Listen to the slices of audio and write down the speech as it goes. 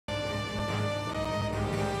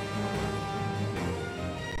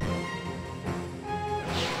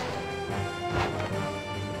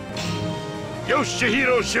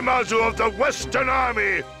Yoshihiro Shimazu of the Western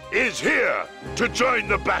Army is here to join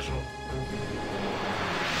the battle.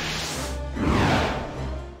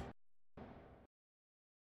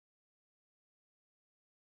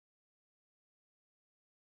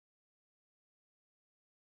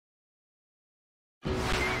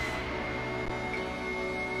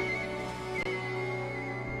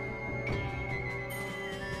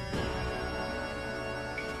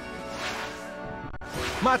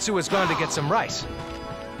 Matsu has gone to get some rice.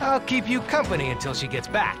 I'll keep you company until she gets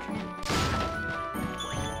back.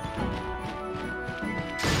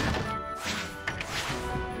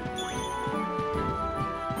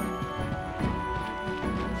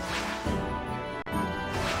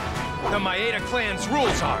 The Maeda clan's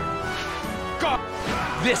rules are... God!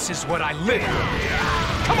 This is what I live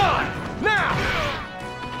for! Come on! Now!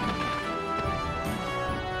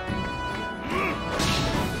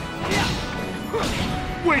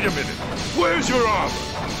 Wait a minute! Where's your armor?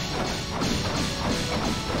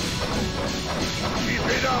 Keep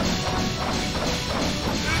it up!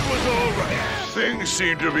 It was all right. Things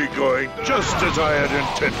seem to be going just as I had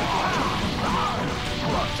intended.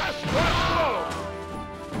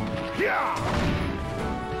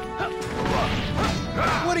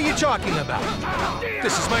 What are you talking about?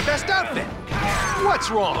 This is my best outfit. What's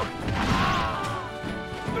wrong?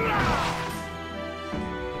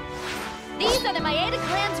 These are the Maeda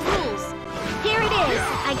clan's rules. Here it is.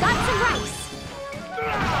 I got some rice.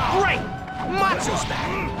 Great! Matsu's back!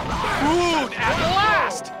 Food at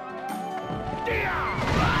last!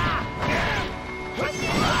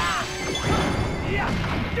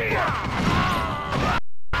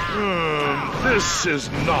 This is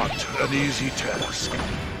not an easy task.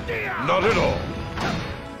 Not at all.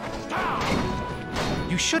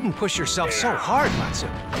 You shouldn't push yourself so hard, Matsu.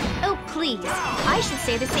 Oh, please. I should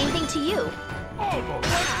say the same thing to you.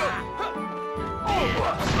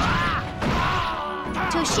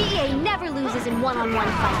 Toshie never loses in one-on-one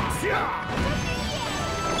fights.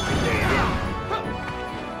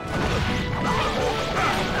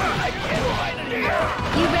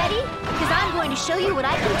 You ready? Because I'm going to show you what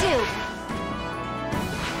I can do.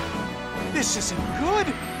 This isn't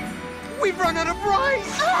good! We've run out of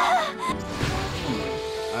rice!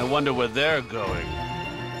 I wonder where they're going.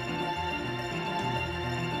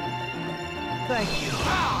 Thank you.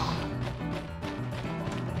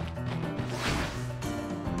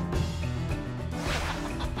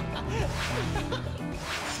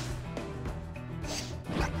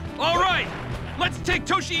 All right! Let's take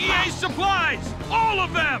Toshie's supplies! All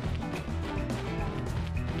of them!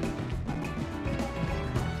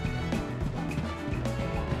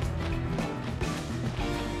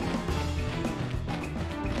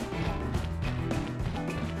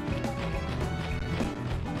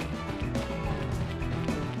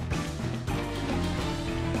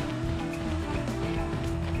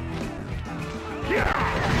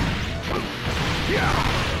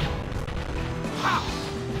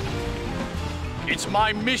 It's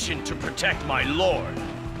my mission to protect my lord.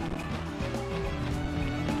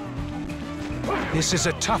 This is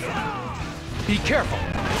a tough one. Be careful.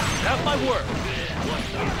 Have my word.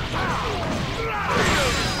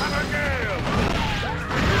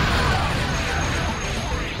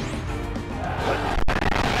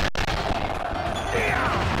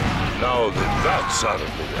 Now that that's out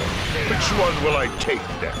of the way, which one will I take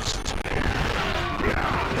next?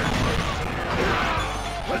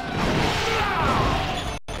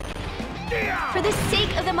 For the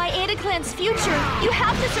sake of the Maeda clan's future, you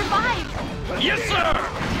have to survive. Yes, sir!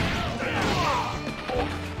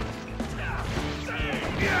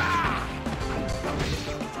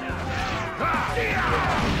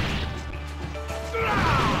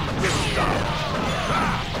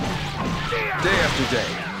 Day after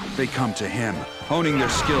day, they come to him, honing their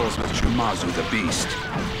skills with Shimazu the Beast.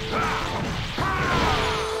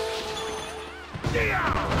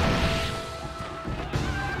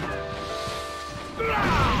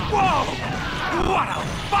 Whoa! What a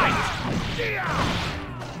fight!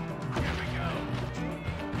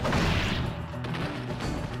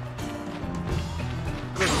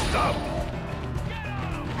 Good stuff!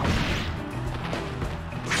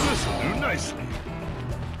 This'll do nicely.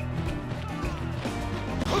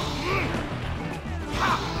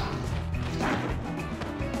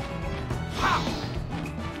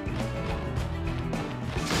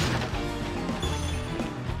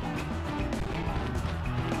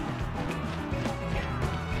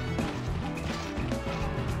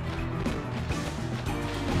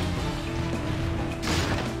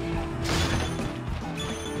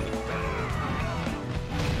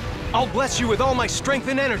 I'll bless you with all my strength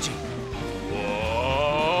and energy.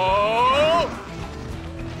 Whoa!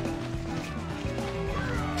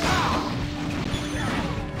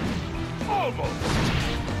 Almost.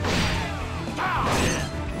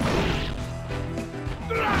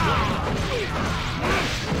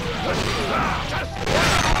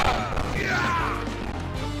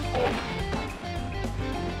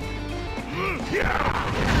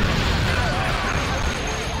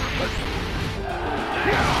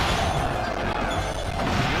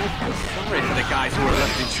 Sorry for the guys who are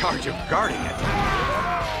left in charge of guarding it.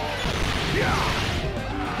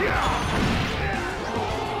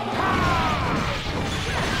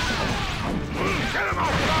 Get him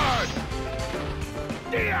off guard!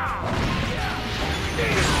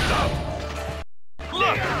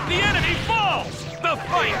 Look! The enemy falls! The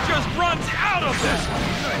fight just runs out of this!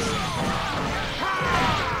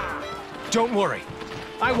 Don't worry.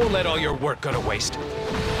 I won't let all your work go to waste.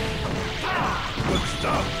 Good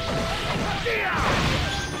stuff.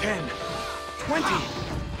 10, 20.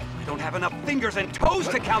 I don't have enough fingers and toes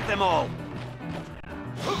to count them all.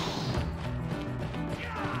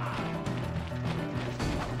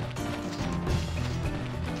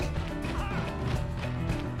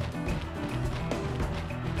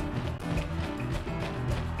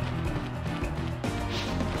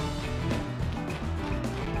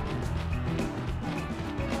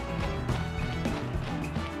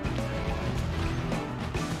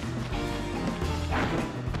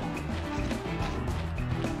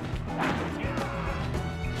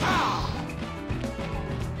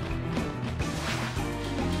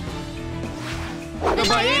 The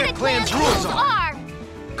Maeda clan's rules are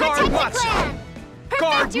Guard protect the Matsu! clan, Guard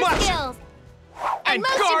perfect your Matsu! skills, And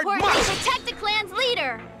most guard importantly, Matsu! protect the clan's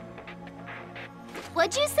leader.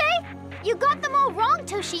 What'd you say? You got them all wrong,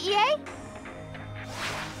 Toshi-ie.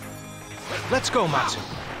 Let's go, Matsu.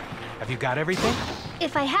 Have you got everything?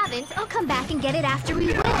 If I haven't, I'll come back and get it after we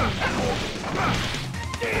win.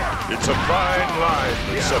 It's a fine line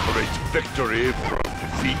that separates victory from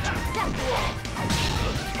defeat.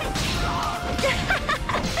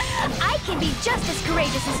 I can be just as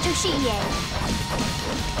courageous as Toshi-ie.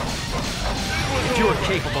 If you're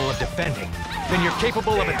capable of defending, then you're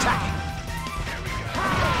capable of attacking.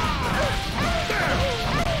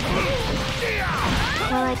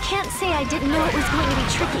 Well, I can't say I didn't know it was going to be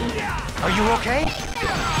tricky. Are you okay?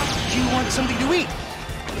 Do you want something to eat?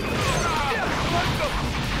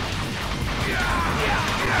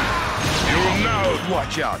 You'll now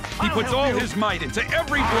Watch out. He puts all his might into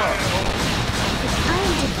every blow. If I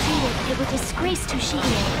am defeated, it would disgrace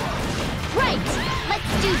Toshi-ie. Right! Let's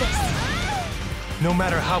do this! No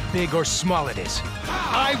matter how big or small it is,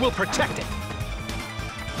 I will protect it.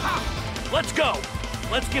 Let's go!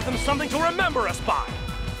 Let's give them something to remember us by!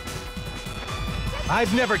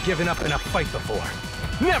 I've never given up in a fight before.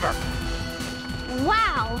 Never!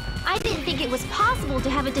 Wow! I didn't think it was possible to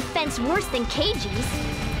have a defense worse than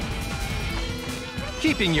Keiji's.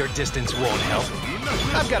 Keeping your distance won't help.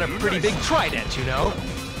 I've got a pretty big trident, you know.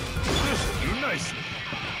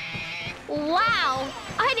 Wow!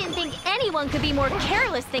 I didn't think anyone could be more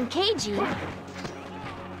careless than Keiji.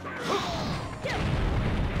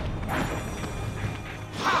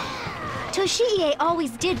 Toshi-ie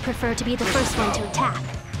always did prefer to be the first one to attack.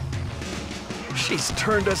 She's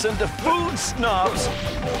turned us into food snobs!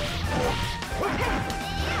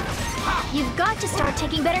 You've got to start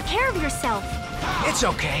taking better care of yourself. It's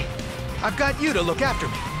okay. I've got you to look after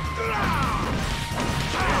me.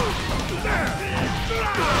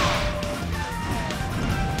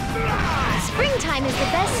 Springtime is the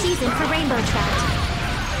best season for rainbow trout.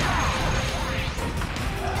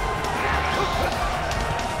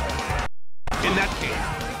 In that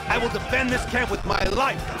case, I will defend this camp with my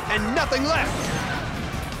life and nothing less.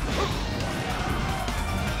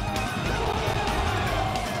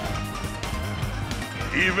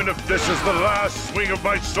 Even if this is the last swing of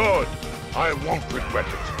my sword, I won't regret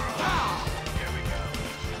it.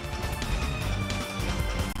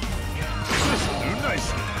 This'll do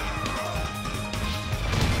nicely.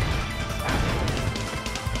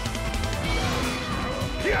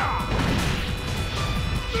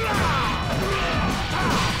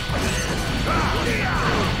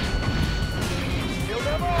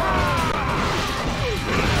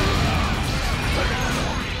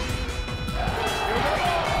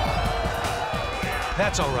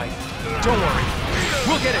 That's all right. Don't worry.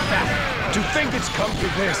 We'll get it back. To think it's come to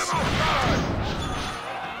this.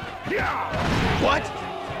 What?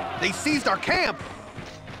 They seized our camp!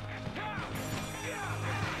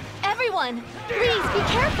 Everyone, please be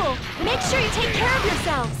careful. Make sure you take care of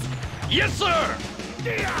yourselves. Yes, sir!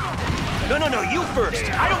 No, you first!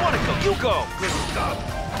 I don't want to go, you go!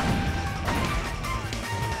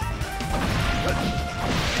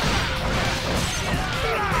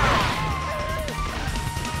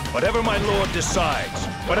 Whatever my lord decides,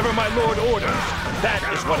 whatever my lord orders, that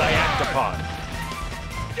is what I act upon.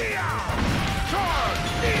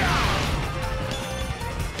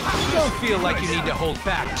 Don't feel like you need to hold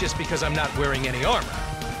back just because I'm not wearing any armor.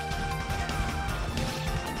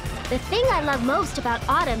 The thing I love most about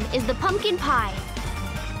Autumn is the pumpkin pie.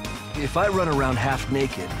 If I run around half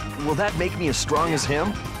naked, will that make me as strong as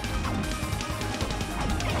him?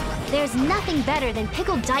 There's nothing better than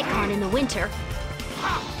pickled daikon in the winter.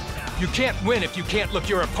 You can't win if you can't look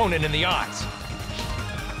your opponent in the eyes.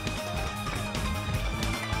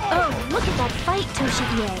 Oh, look at that fight,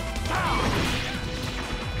 Toshiie.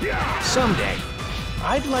 Someday,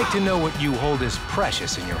 I'd like to know what you hold as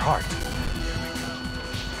precious in your heart.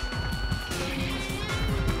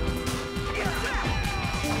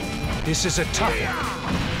 This is a tough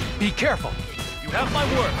one. Be careful. You have my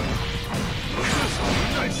word.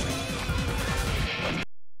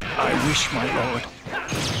 I wish, my lord,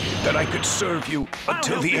 that I could serve you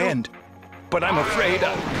until the end, but I'm afraid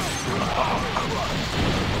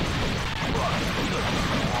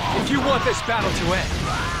If you want this battle to end,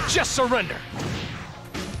 just surrender.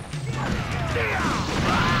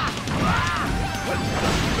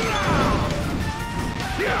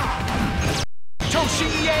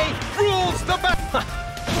 Toshiie rules the battle.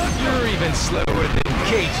 You're even slower than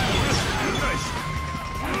Keiji is.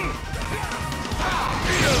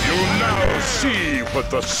 You now see what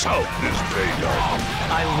the South is made of.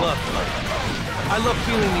 I love fighting. I love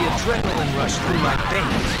feeling the adrenaline rush through my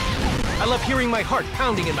veins. I love hearing my heart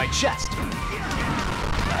pounding in my chest.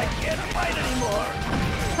 I can't fight anymore.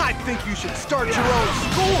 I think you should start your own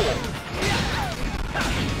school.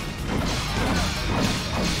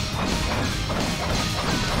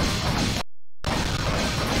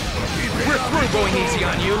 We're through going easy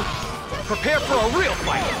on you. Prepare for a real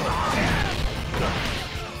fight.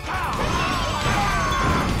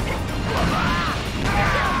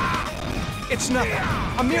 It's nothing.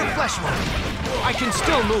 A mere flesh wound. I can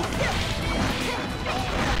still move.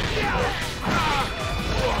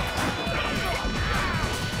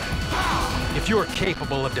 If you're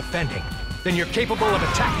capable of defending, then you're capable of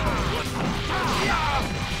attacking.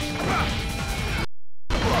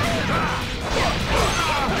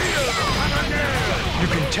 You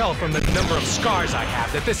can tell from the number of scars I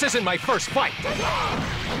have that this isn't my first fight.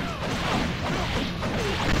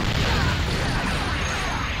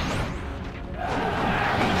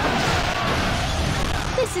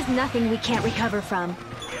 This is nothing we can't recover from.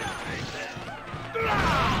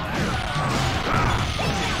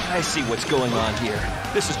 I see what's going on here.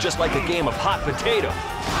 This is just like a game of hot potato.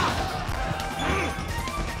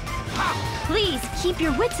 Please, keep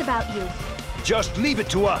your wits about you. Just leave it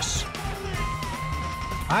to us.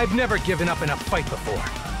 I've never given up in a fight before.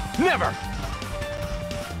 Never!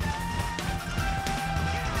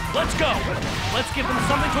 Let's go. Let's give them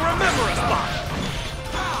something to remember us by.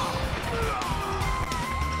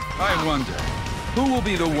 I wonder, who will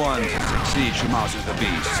be the one to succeed Shimazu the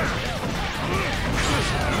Beast?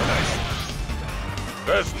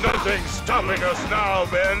 There's nothing stopping us now,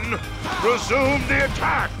 men. Resume the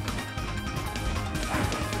attack.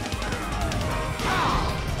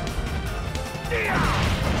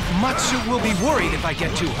 Matsu will be worried if I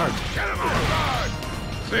get too hurt.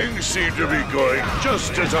 Things seem to be going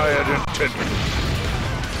just as I had intended.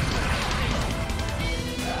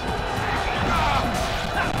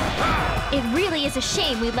 It really is a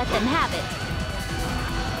shame we let them have it.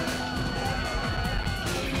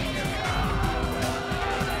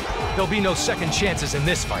 There'll be no second chances in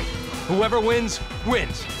this fight. Whoever wins,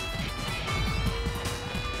 wins.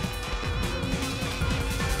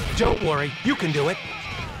 Don't worry, you can do it.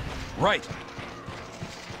 Right.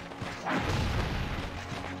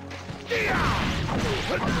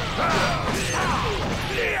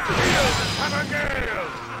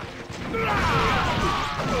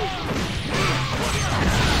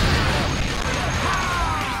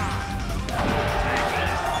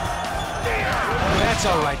 That's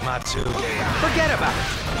all right, Matsu. Forget about it.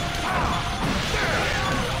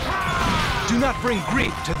 Do not bring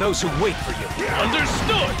grief to those who wait for you.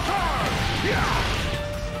 Understood!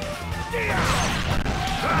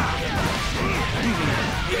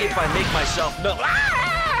 If I make myself known...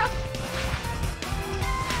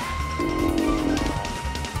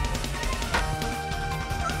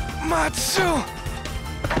 Matsu!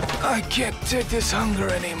 I can't take this hunger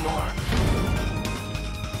anymore.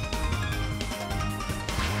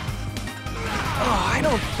 Oh, I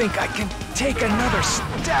don't think I can take another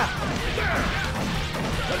step.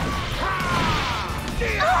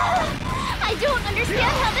 I don't understand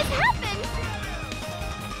how this happened!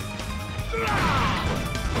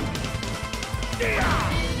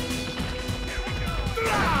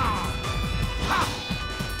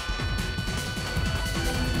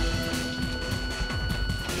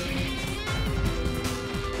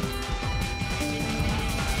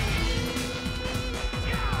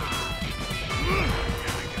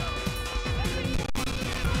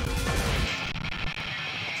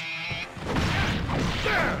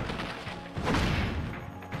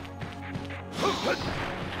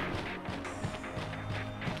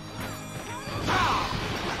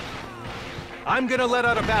 I'm gonna let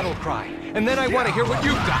out a battle cry, and then I want to hear what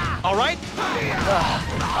you've got, all right?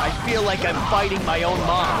 I feel like I'm fighting my own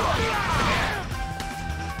mom.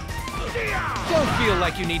 Don't feel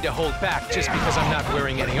like you need to hold back just because I'm not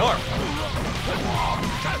wearing any armor.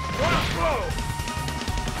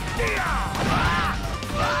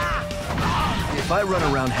 If I run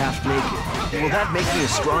around half naked, will that make me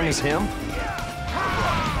as strong as him?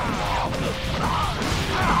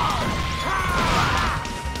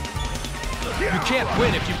 You can't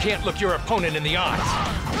win if you can't look your opponent in the eyes.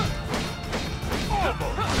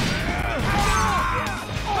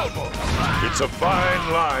 It's a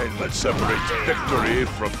fine line that separates victory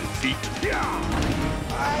from defeat.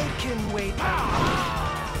 I can wait.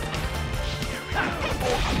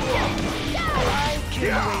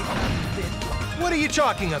 What are you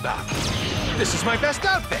talking about? This is my best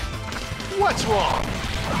outfit. What's wrong?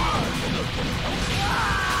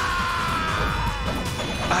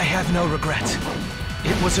 I have no regrets.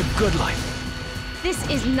 It was a good life. This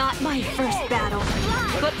is not my first battle,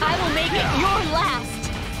 but I will make it your last.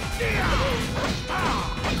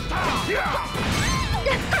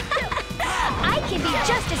 I can be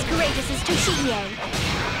just as courageous as Toshiie.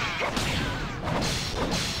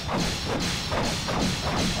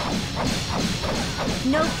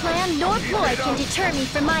 No plan nor ploy can deter me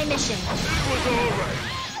from my mission. It was all right.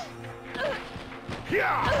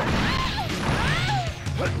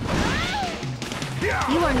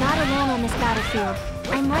 You are not alone on this battlefield.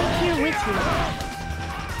 I'm right here with you.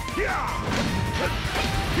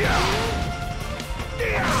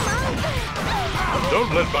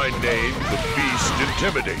 Don't let my name, the Beast,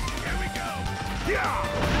 intimidate you.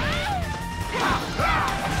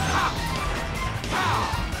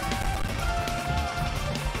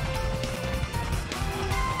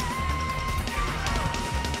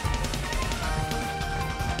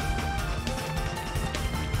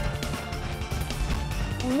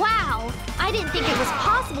 Wow! I didn't think it was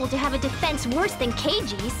possible to have a defense worse than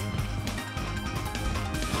Keiji's.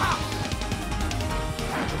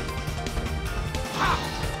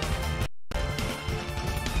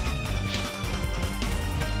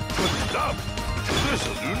 Good stuff.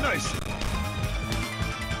 This'll do nicely.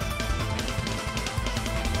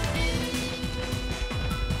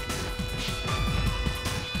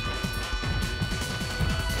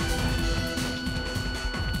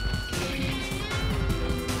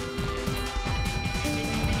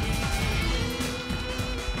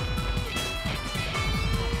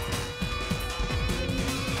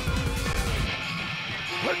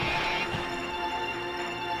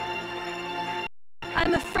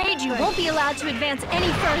 I'm afraid you won't be allowed to advance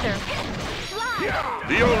any further.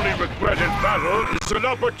 The only regret in battle is an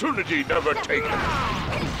opportunity never taken.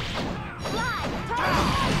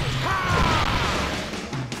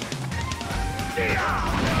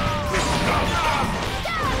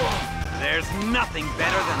 There's nothing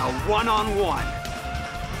better than a one-on-one.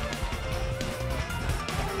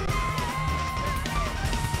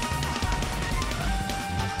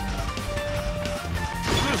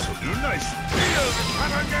 This'll do nicely.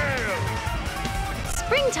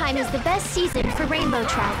 Springtime is the best season for rainbow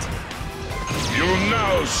trout. You'll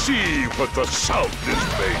now see what the South is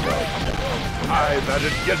made of. I've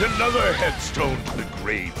added yet another headstone to the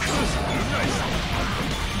grave. This'll do nicely.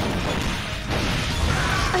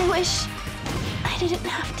 I wish I didn't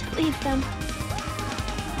have to leave them.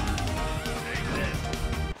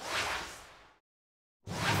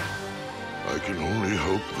 I can only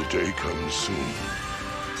hope the day comes soon,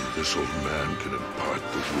 and this old man can impart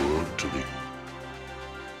the world to the...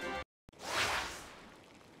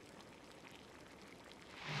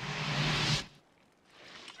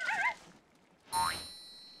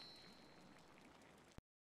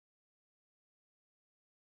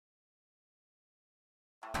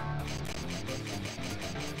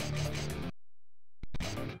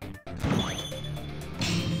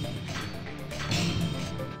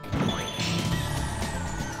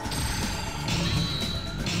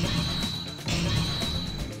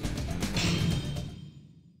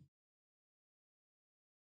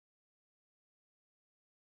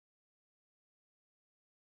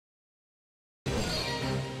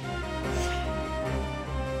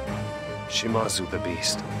 Shimazu the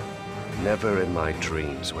Beast. Never in my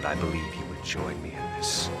dreams would I believe you would join me in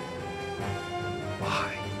this.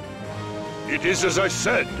 Why? It is as I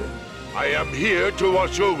said. I am here to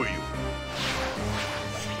watch over you.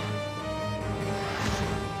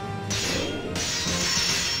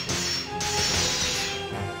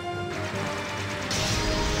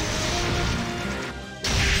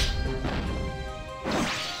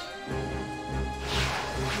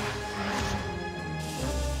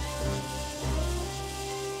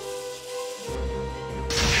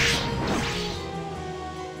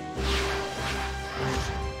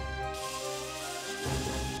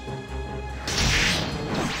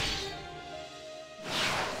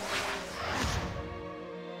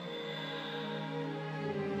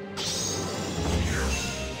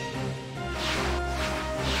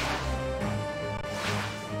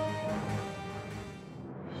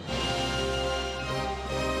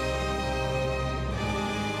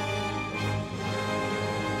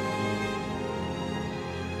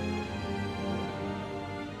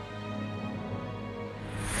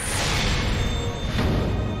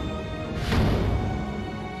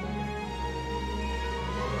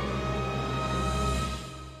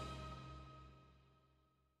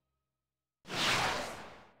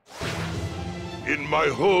 In my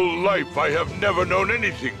whole life, I have never known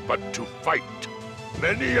anything but to fight.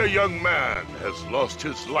 Many a young man has lost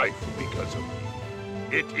his life because of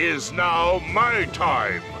me. It is now my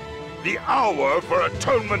time. The hour for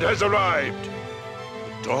atonement has arrived.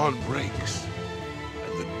 The dawn breaks,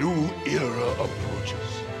 and the new era approaches.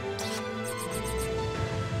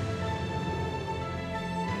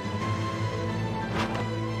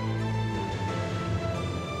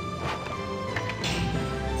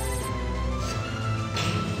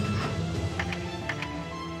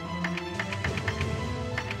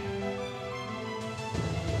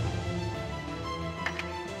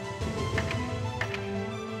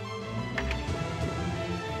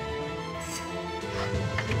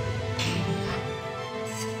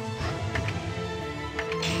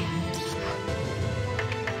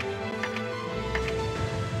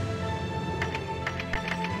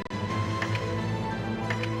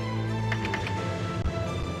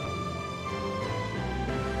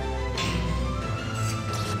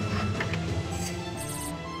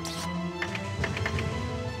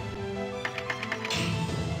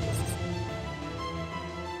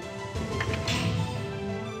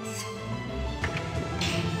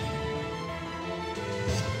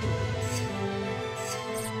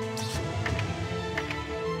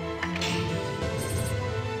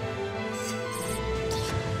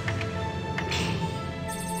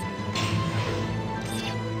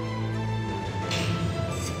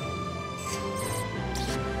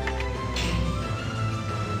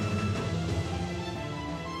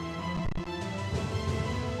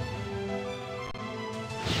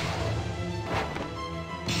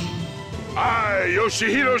 I,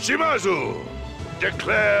 Yoshihiro Shimazu,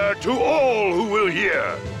 declare to all who will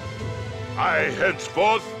hear, I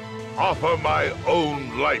henceforth offer my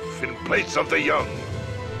own life in place of the young.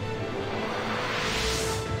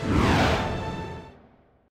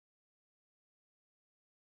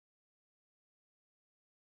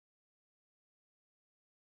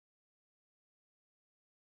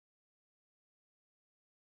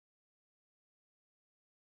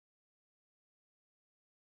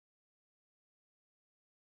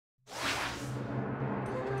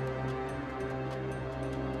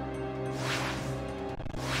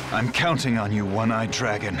 I'm counting on you, One-Eyed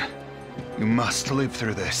Dragon. You must live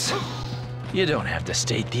through this. You don't have to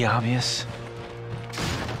state the obvious.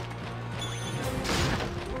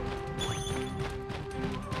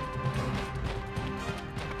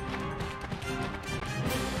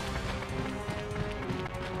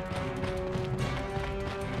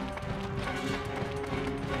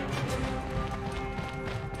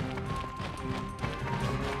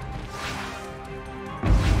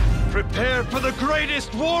 Prepare for the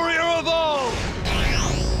greatest warrior of all!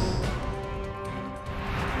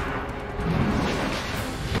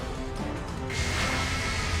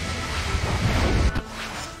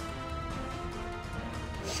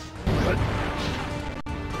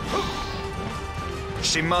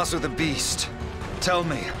 Shimazu the Beast, tell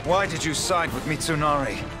me, why did you side with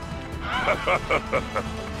Mitsunari?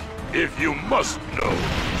 If you must know,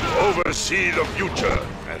 to oversee the future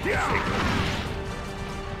and think.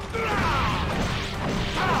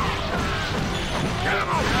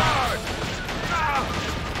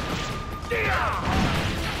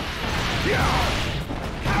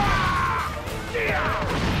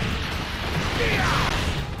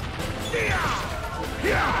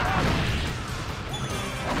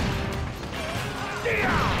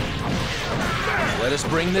 Let us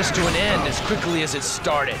bring this to an end as quickly as it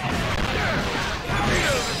started.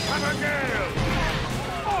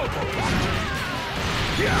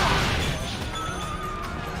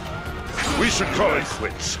 We should call it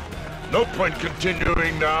quits. No point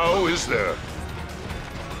continuing now, is there?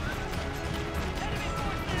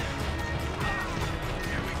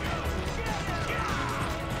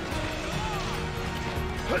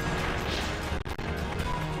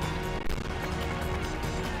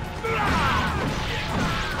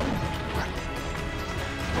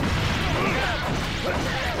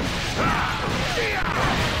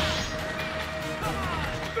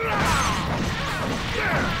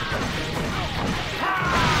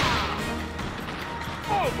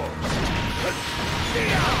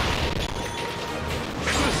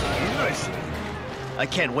 I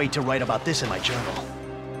can't wait to write about this in my journal.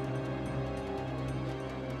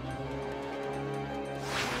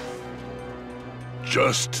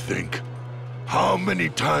 Just think, how many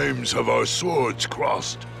times have our swords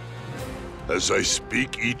crossed? As I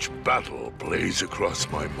speak, each battle plays across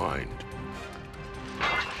my mind.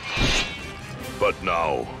 But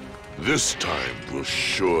now, this time will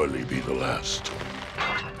surely be the last.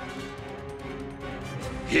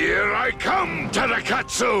 Here I come,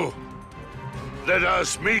 Terekatsu! Let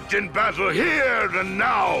us meet in battle here and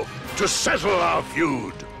now to settle our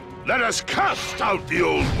feud. Let us cast out the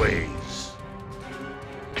old ways.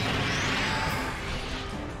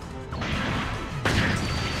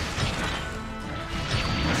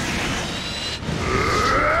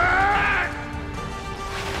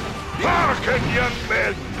 Hearken, young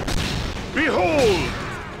men! Behold!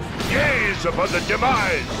 Gaze upon the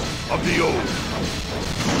demise of the old.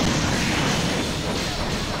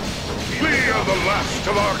 We are the last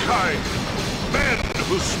of our kind, men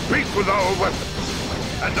who speak with our weapons.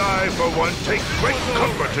 And I, for one, take great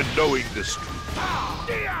comfort in knowing this truth.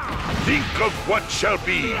 Think of what shall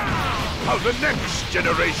be, how the next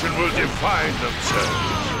generation will define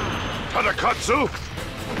themselves. Tadakatsu,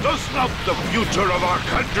 does not the future of our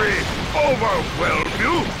country overwhelm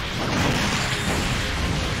you?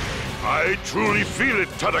 I truly feel it,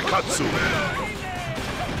 Tadakatsu.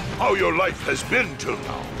 How your life has been till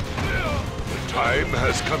now. The time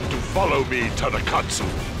has come to follow me, Tadakatsu.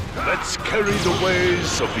 Let's carry the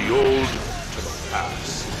ways of the old to the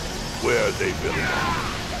past, where they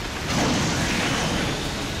belong.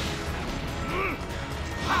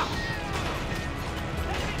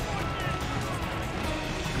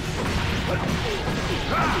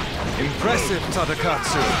 Impressive,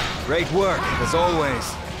 Tadakatsu. Great work, as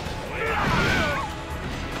always.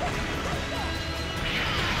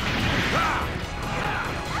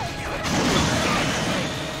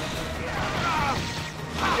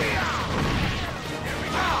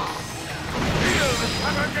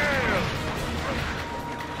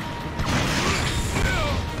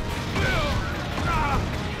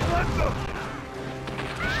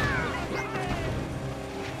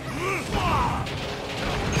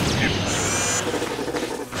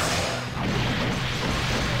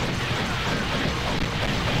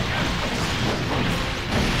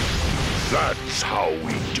 That's how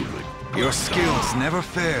we do it. Your skills never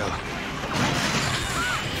fail.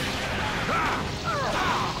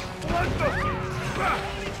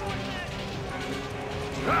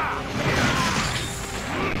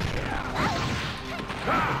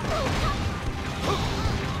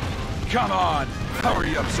 Come on!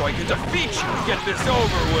 Hurry up so I can defeat you and get this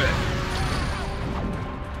over with!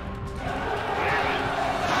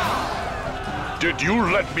 Did you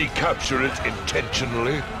let me capture it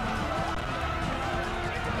intentionally?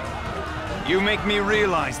 You make me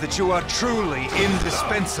realize that you are truly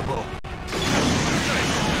indispensable.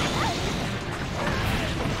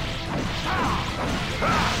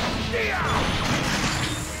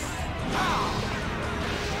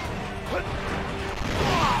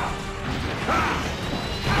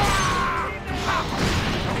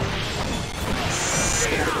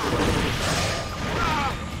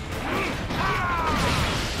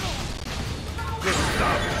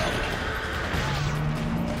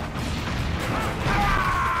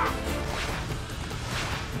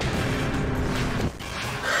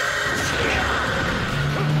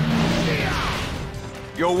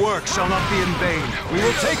 Your work shall not be in vain. We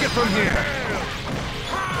will take it from here.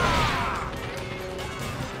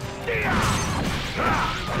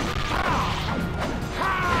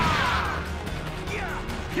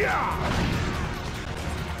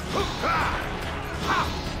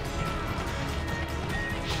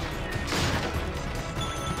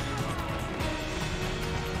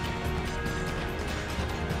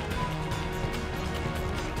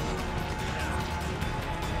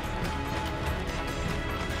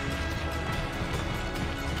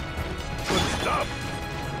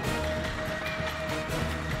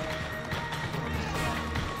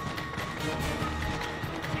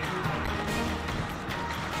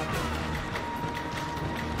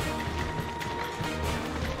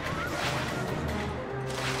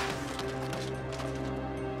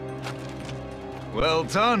 Well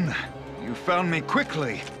done. You found me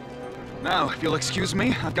quickly. Now, if you'll excuse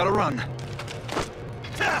me, I've got to run.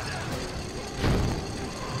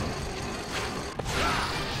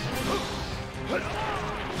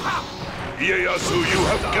 Ieyasu, you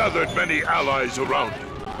have gathered many allies around you.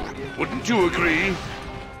 Wouldn't you agree?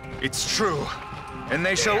 It's true. And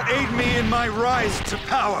they shall aid me in my rise to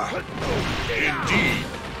power. Indeed.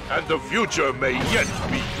 And the future may yet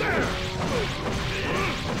be there.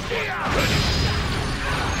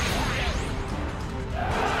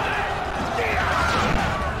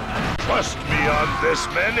 Trust me on this,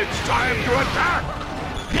 men. It's time to attack!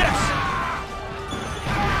 Yes!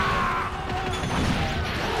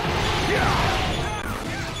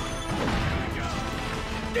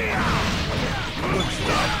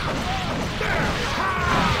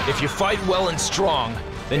 If you fight well and strong,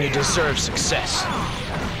 then you deserve success.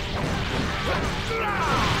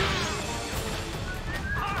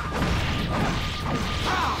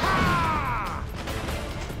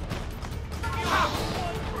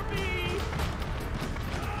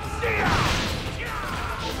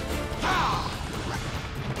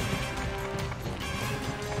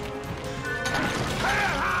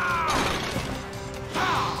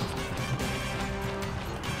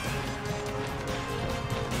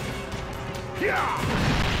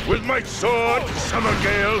 With my sword, Summer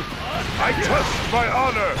Gale, I trust my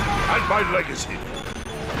honor and my legacy.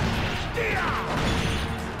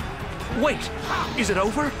 Wait, is it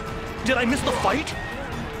over? Did I miss the fight?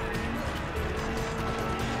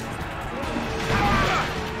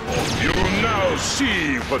 You now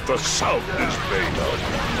see what the South is made of.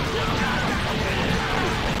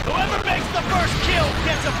 Whoever makes the first kill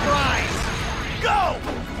gets a prize! Go!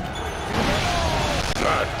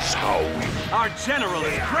 That's how we... Our general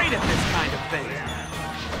is great at this kind of thing.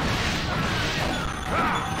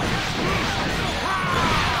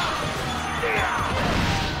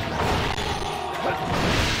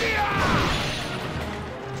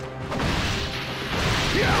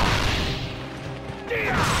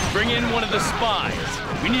 Bring in one of the spies.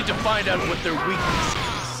 We need to find out what their weakness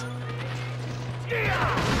is.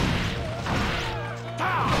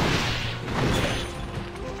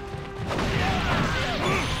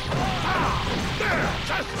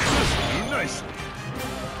 Nice.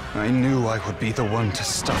 I knew I would be the one to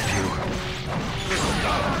stop you.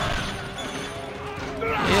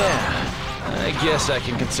 Yeah, I guess I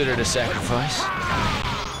can consider it a sacrifice.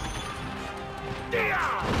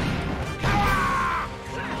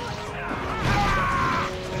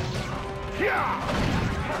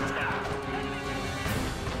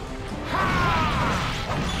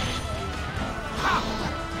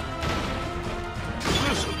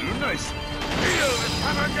 This'll do nicely. Feel the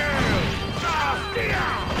Summer Gale!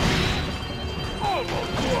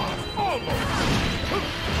 Almost.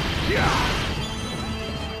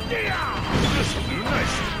 This'll do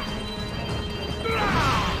nicely.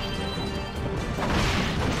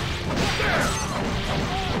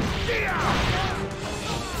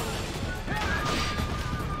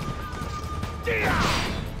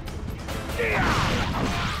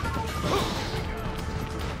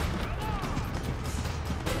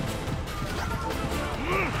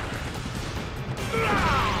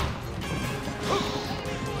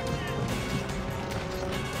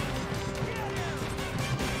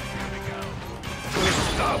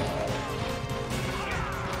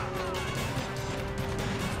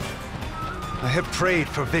 I have prayed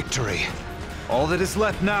for victory. All that is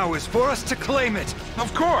left now is for us to claim it.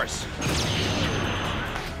 Of course!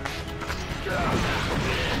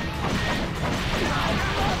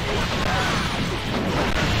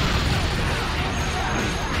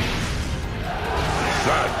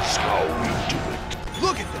 That's how we do it.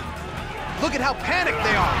 Look at them! Look at how panicked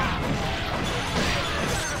they are!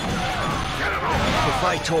 If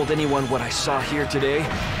I told anyone what I saw here today,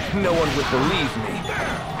 no one would believe me.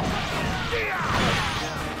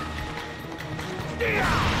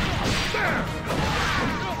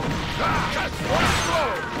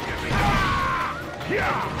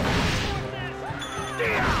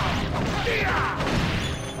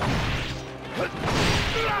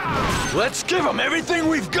 Let's give them everything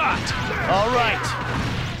we've got! All right.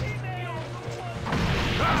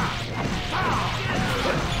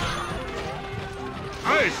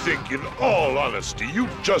 I think, in all honesty, you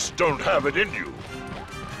just don't have it in you.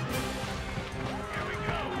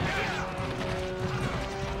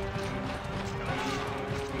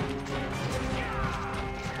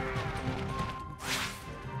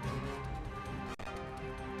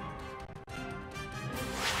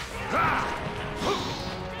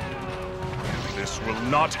 This will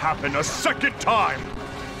not happen a second time!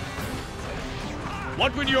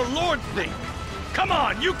 What would your lord think? Come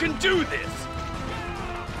on, you can do this!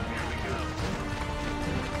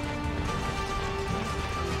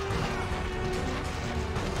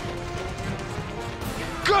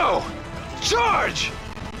 Go! Charge!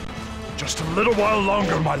 Just a little while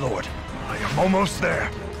longer, my lord. I am almost there.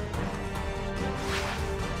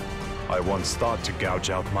 I once thought to gouge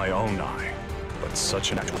out my own eye, but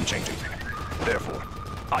such an act would change anything. Therefore,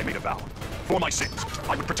 I made a vow. For my sins,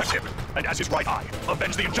 I would protect him, and as his right eye,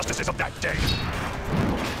 avenge the injustices of that day.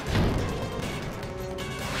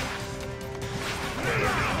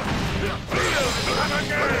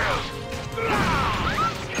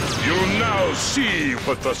 You now see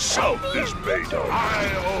what the South is made of.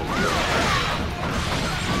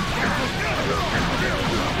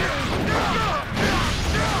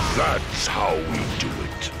 That's how we do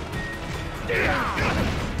it.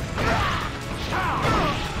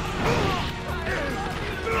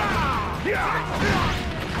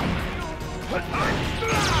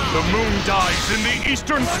 The moon dies in the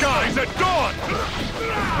eastern skies at dawn!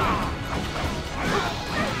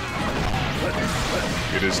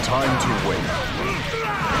 It is time to wait.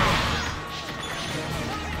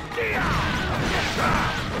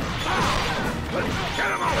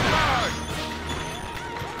 Get him out!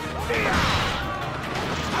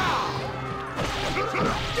 I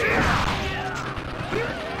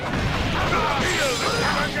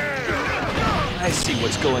see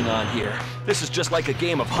what's going on here. This is just like a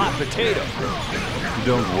game of hot potato.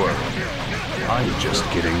 Don't worry. I'm just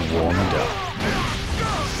getting warmed up.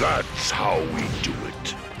 That's how we do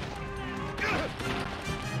it.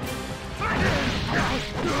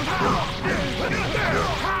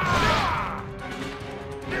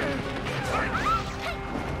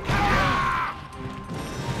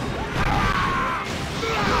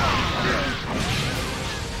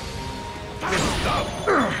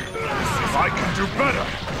 I can do better.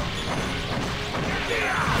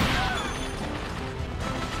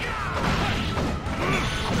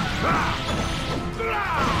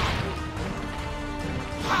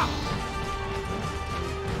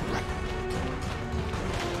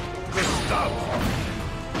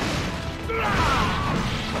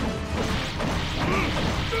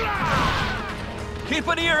 Keep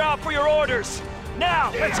an ear out for your orders.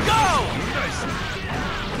 Now, let's go!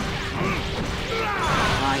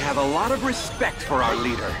 I have a lot of respect for our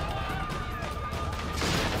leader.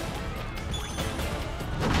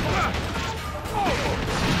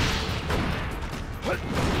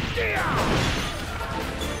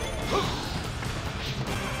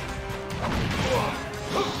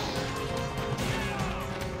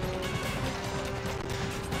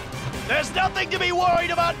 There's nothing to be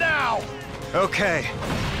worried about now! Okay.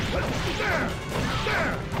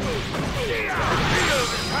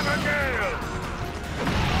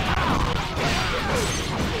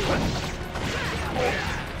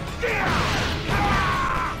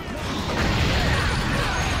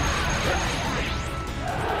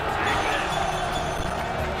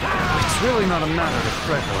 It's really not a matter to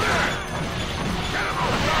fret over.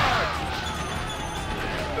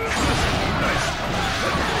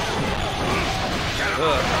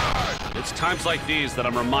 It's times like these that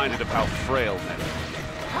I'm reminded of how frail men are.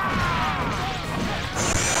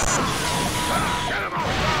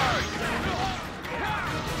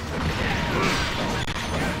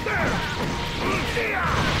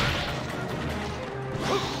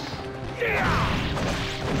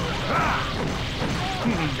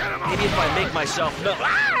 Maybe if I make myself known.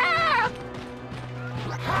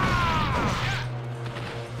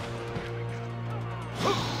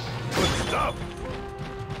 Stop!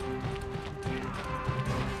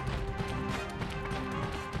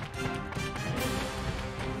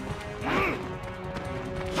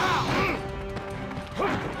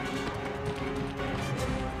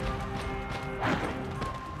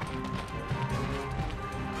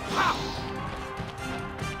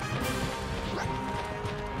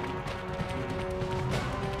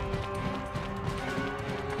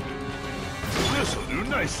 This'll do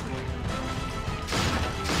nicely.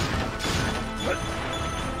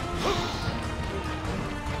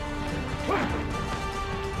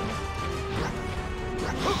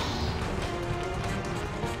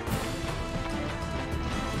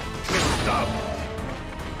 Stop!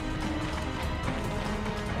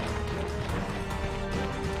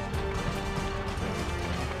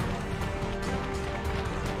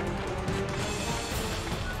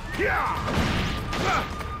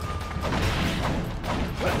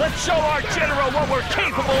 Let's show our general what we're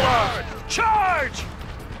capable of! Charge!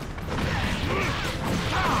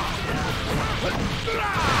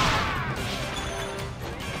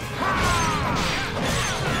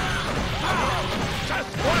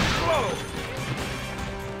 Just one blow!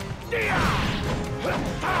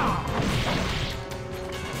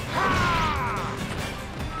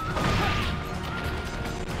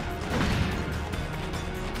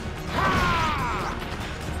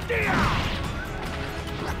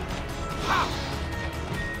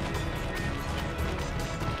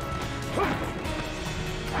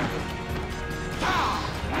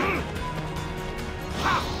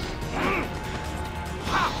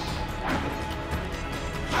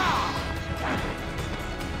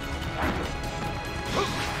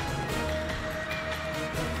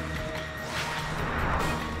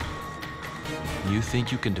 You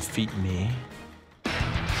think you can defeat me? I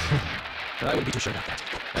wouldn't be too sure about that.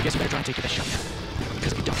 I guess you better try and take your best shot.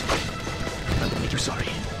 Because if you don't, I will make you sorry.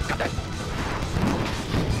 Got that?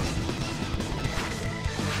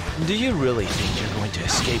 Do you really think you're going to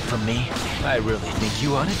escape from me? I really think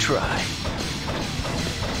you ought to try.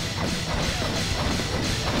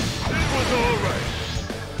 It was all right.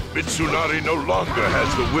 Mitsunari no longer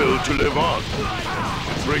has the will to live on.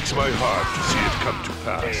 It breaks my heart to see it come to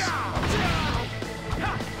pass.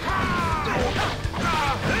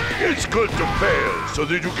 It's good to fail so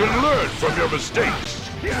that you can learn from your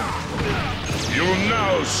mistakes. You'll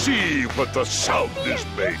now see what the South is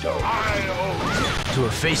made of. To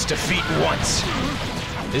a face defeat once.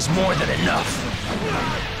 is more than enough.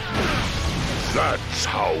 That's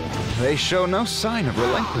how. They show no sign of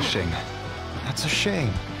relinquishing. That's a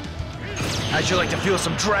shame. How'd you like to feel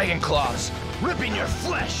some dragon claws ripping your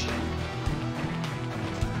flesh?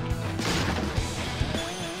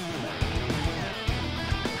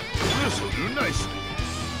 This'll do nicely.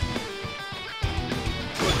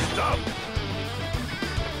 Good stuff.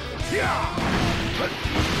 Yeah.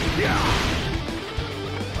 Yeah.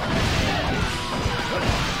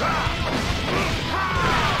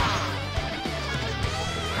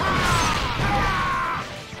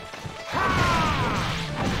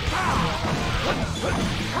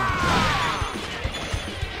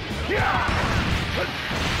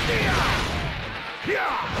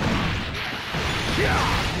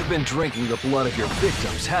 You've been drinking the blood of your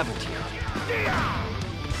victims, haven't you?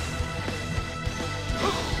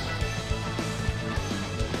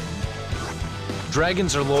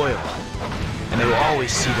 Dragons are loyal, and they will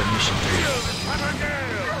always see their mission through.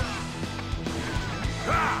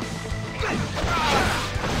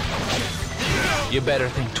 You better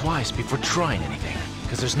think twice before trying anything,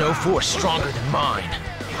 because there's no force stronger than mine.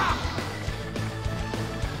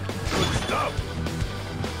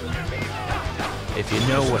 If you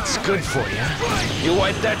know what's good for you, you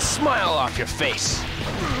wipe that smile off your face.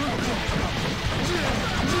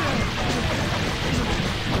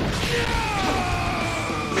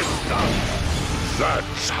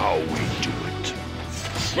 That's how we do it.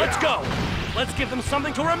 Let's go! Let's give them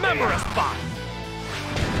something to remember us by!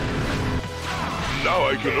 Now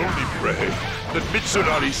I can only pray that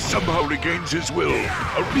Mitsunari somehow regains his will,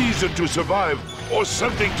 a reason to survive, or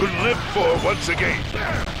something to live for once again.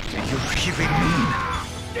 Do you really mean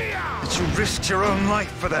that you risked your own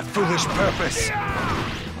life for that foolish purpose?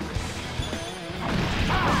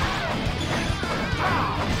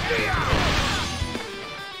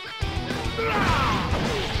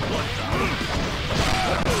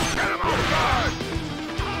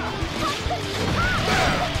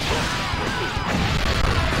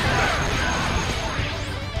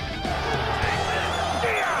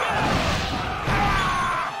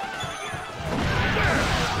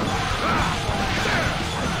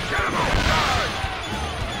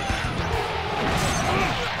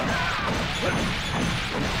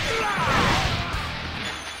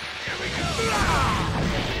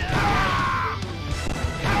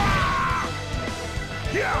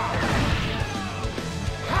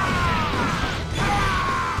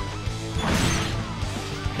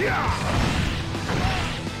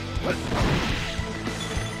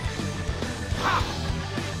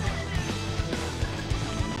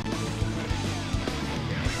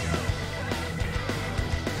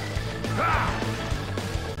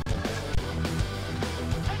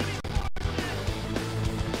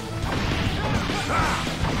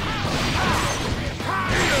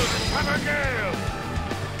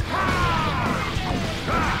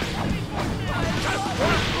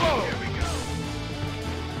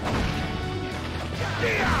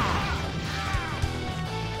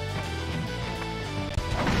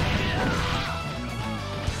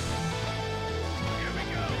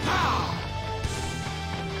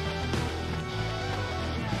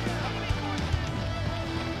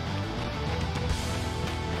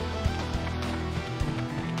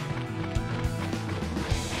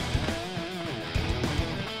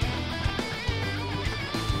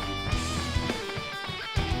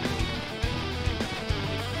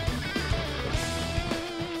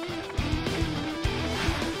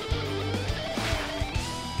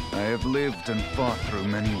 I have lived and fought through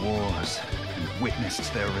many wars, and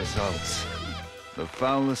witnessed their results. The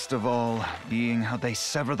foulest of all being how they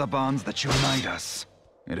sever the bonds that unite us.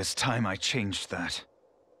 It is time I changed that.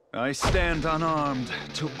 I stand unarmed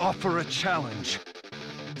to offer a challenge,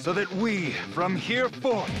 so that we, from here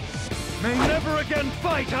forth, may never again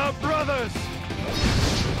fight our brothers!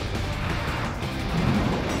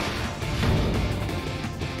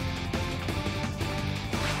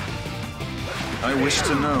 I wish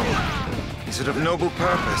to know, is it of noble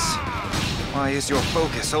purpose? Why is your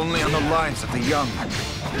focus only on the lives of the young?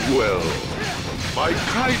 Well, my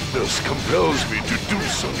kindness compels me to do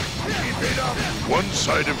so. One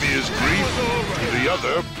side of me is grief, the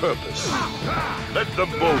other purpose. Let them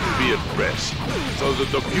both be at rest, so that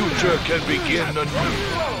the future can begin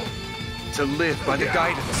anew. To live by the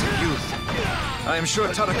guidance of youth. I am sure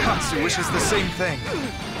Tadakatsu wishes the same thing.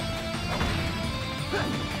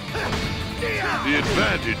 The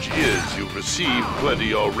advantage is you've received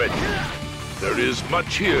plenty already. There is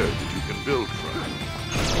much here that you can build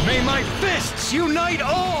from. May my fists unite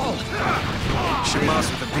all!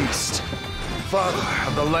 Shimazu the Beast, father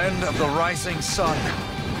of the land of the rising sun.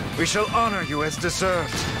 We shall honor you as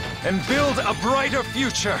deserved, and build a brighter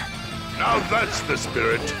future. Now that's the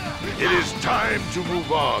spirit. It is time to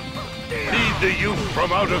move on. Lead the youth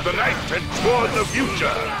from out of the night and toward the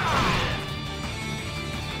future.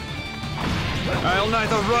 I'll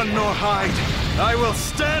neither run nor hide. I will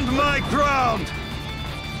stand my ground!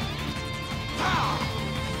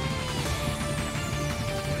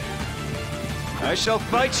 I shall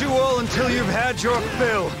fight you all until you've had your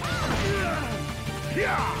fill.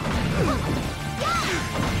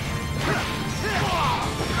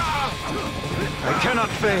 I cannot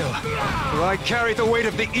fail, for I carry the weight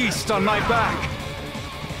of the East on my back.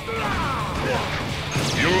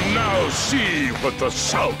 You'll now see what the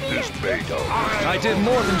South is made of. I did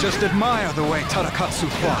more than just admire the way Tarakatsu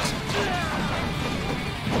fought.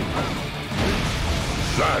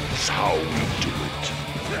 That's how we do it.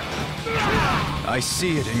 I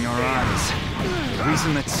see it in your eyes. The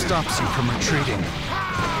reason that stops you from retreating.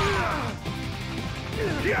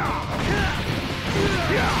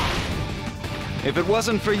 If it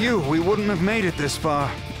wasn't for you, we wouldn't have made it this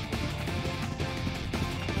far.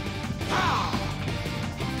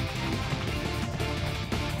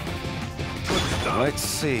 Let's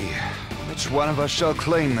see. Which one of us shall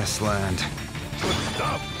claim this land?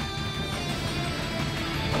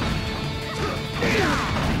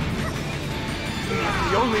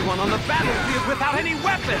 The only one on the battlefield without any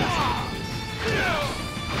weapons!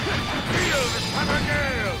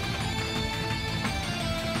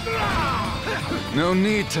 No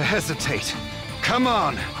need to hesitate. Come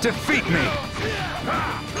on, defeat me!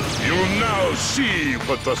 You'll now see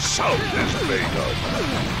what the South is made of.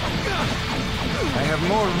 I have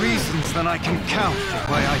more reasons than I can count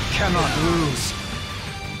why I cannot lose.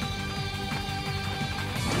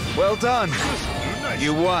 Well done.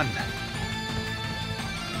 You won.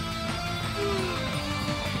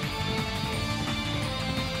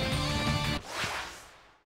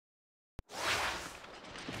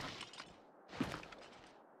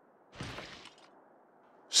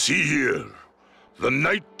 See here. The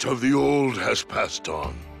night of the old has passed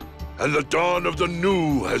on, and the dawn of the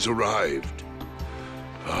new has arrived.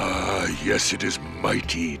 Ah, yes, it is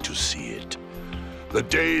mighty to see it. The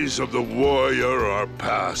days of the warrior are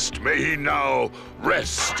past. May he now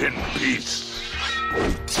rest in peace.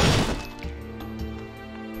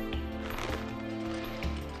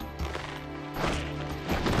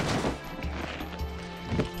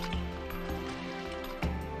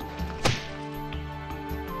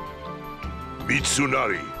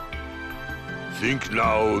 Mitsunari, think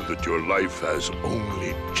now that your life has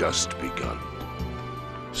only just begun.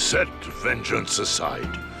 Set vengeance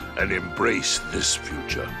aside and embrace this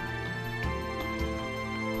future.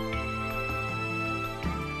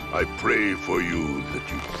 I pray for you that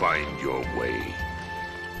you find your way.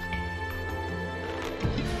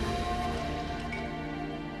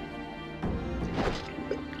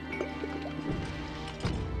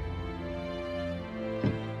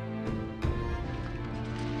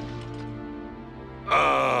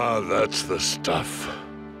 Ah, that's the stuff.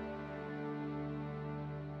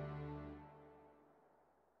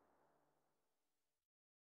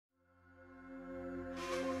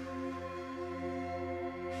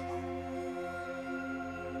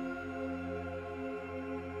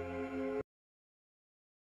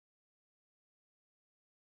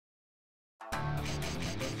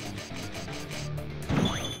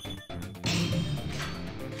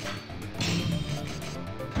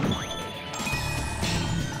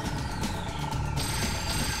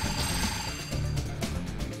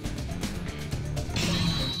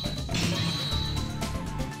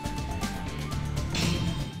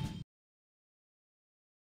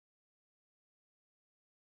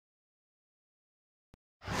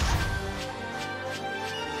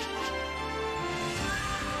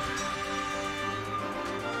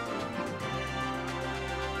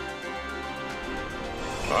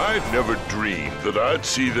 I've never dreamed that I'd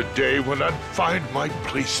see the day when I'd find my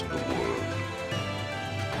place in the world.